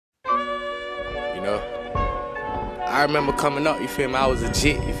you know. I remember coming up, you feel me, I was a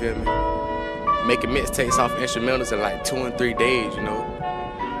jit, you feel me. Making mixtapes off instrumentals in like 2 and 3 days, you know.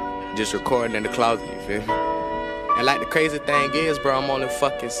 Just recording in the closet, you feel me. And like the crazy thing is, bro, I'm only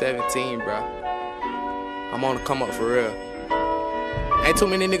fucking 17, bro. I'm on the come up for real. Ain't too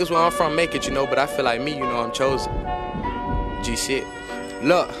many niggas where I'm from make it, you know, but I feel like me, you know, I'm chosen. G shit.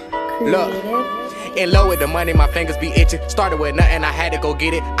 Look. In love with the money, my fingers be itching. Started with nothing, I had to go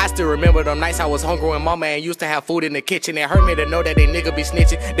get it. I still remember them nights I was hungry when mama ain't used to have food in the kitchen. It hurt me to know that they nigga be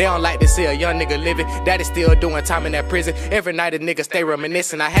snitching. They don't like to see a young nigga living. Daddy still doing time in that prison. Every night a nigga stay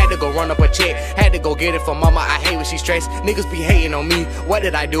reminiscing. I had to go run up a check, had to go get it for mama. I hate when she stressed. Niggas be hating on me. What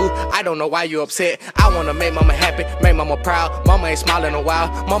did I do? I don't know why you upset. I wanna make mama happy, make mama proud. Mama ain't smiling in a while.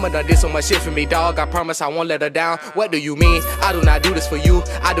 Mama done did so much shit for me, dog. I promise I won't let her down. What do you mean? I do not do this for you.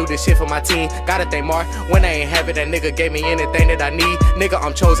 I do this shit for my team. Gotta thank Mark. When I ain't have it, that nigga gave me anything that I need. Nigga,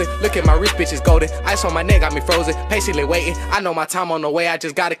 I'm chosen. Look at my wrist, bitch, is golden. Ice on my neck got me frozen. Patiently waiting. I know my time on the way. I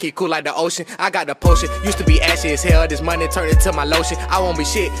just gotta keep cool like the ocean. I got the potion. Used to be ashy as hell. This money turned into my lotion. I won't be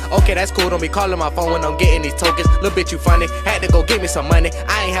shit. Okay, that's cool. Don't be calling my phone when I'm getting these tokens. Little bitch, you funny. Had to go get me some money.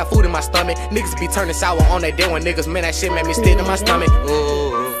 I ain't have food in my stomach. Niggas be turning sour on that day when niggas, man, that shit made me stick to my stomach.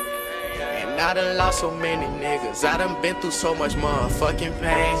 Ooh. And I done lost so many niggas. I done been through so much motherfucking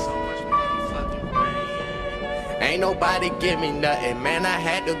pain. Ain't nobody give me nothing, man, I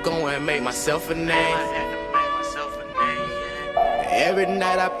had to go and make myself a name. Every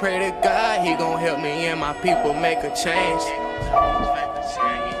night I pray to God, he gon' help me and my people make a change.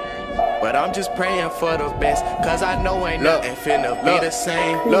 But I'm just praying for the best, cause I know ain't nothing finna be the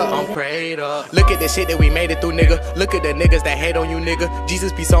same. Look, I'm prayed up. Look at the shit that we made it through, nigga. Look at the niggas that hate on you, nigga.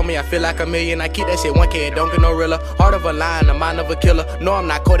 Jesus peace on me, I feel like a million. I keep that shit 1K, it don't get no realer. Heart of a lion, the mind of a killer. No, I'm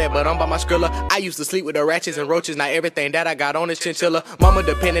not Kodak, but I'm by my Skrilla. I used to sleep with the ratchets and roaches. Now everything that I got on is chinchilla. Mama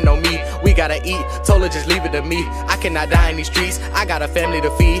depending on me, we gotta eat. Told her just leave it to me. I cannot die in these streets, I got a family to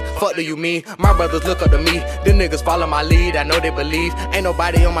feed. Fuck do you mean? My brothers look up to me. Them niggas follow my lead, I know they believe. Ain't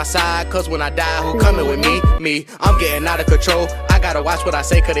nobody on my side, cause when I die, who coming with me? Me, I'm getting out of control. I gotta watch what I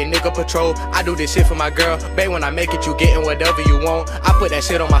say, cause they nigga patrol. I do this shit for my girl. Babe, when I make it, you getting whatever you want. I put that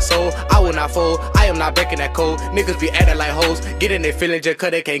shit on my soul, I will not fold. I am not breaking that code. Niggas be acting like hoes, getting their feelings just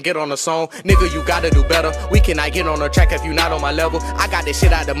cause they can't get on the song. Nigga, you gotta do better. We cannot get on the track if you not on my level. I got this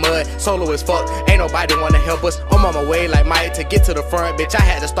shit out the mud, solo as fuck. Ain't nobody wanna help us. I'm on my way like Mike to get to the front, bitch. I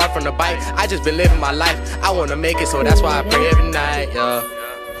had to start from the bike. I just been living my life. I wanna make it, so that's why I pray every night, yeah.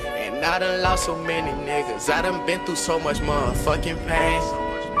 And I done lost so many niggas. I done been through so much motherfucking pain.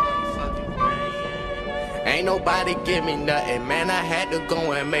 Ain't nobody give me nothing, man, I had to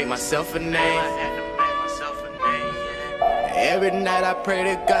go and make myself a name. Every night I pray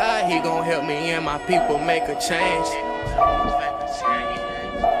to God, he gon' help me and my people make a change.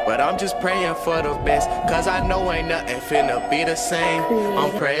 But I'm just praying for the best, cause I know ain't nothing finna be the same.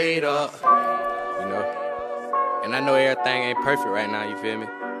 I'm prayed up, you know. And I know everything ain't perfect right now, you feel me?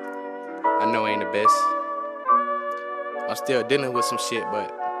 I know I ain't the best. I'm still dealing with some shit,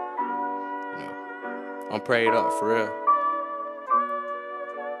 but you know, I'm prayed up for real.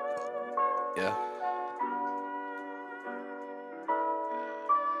 Yeah.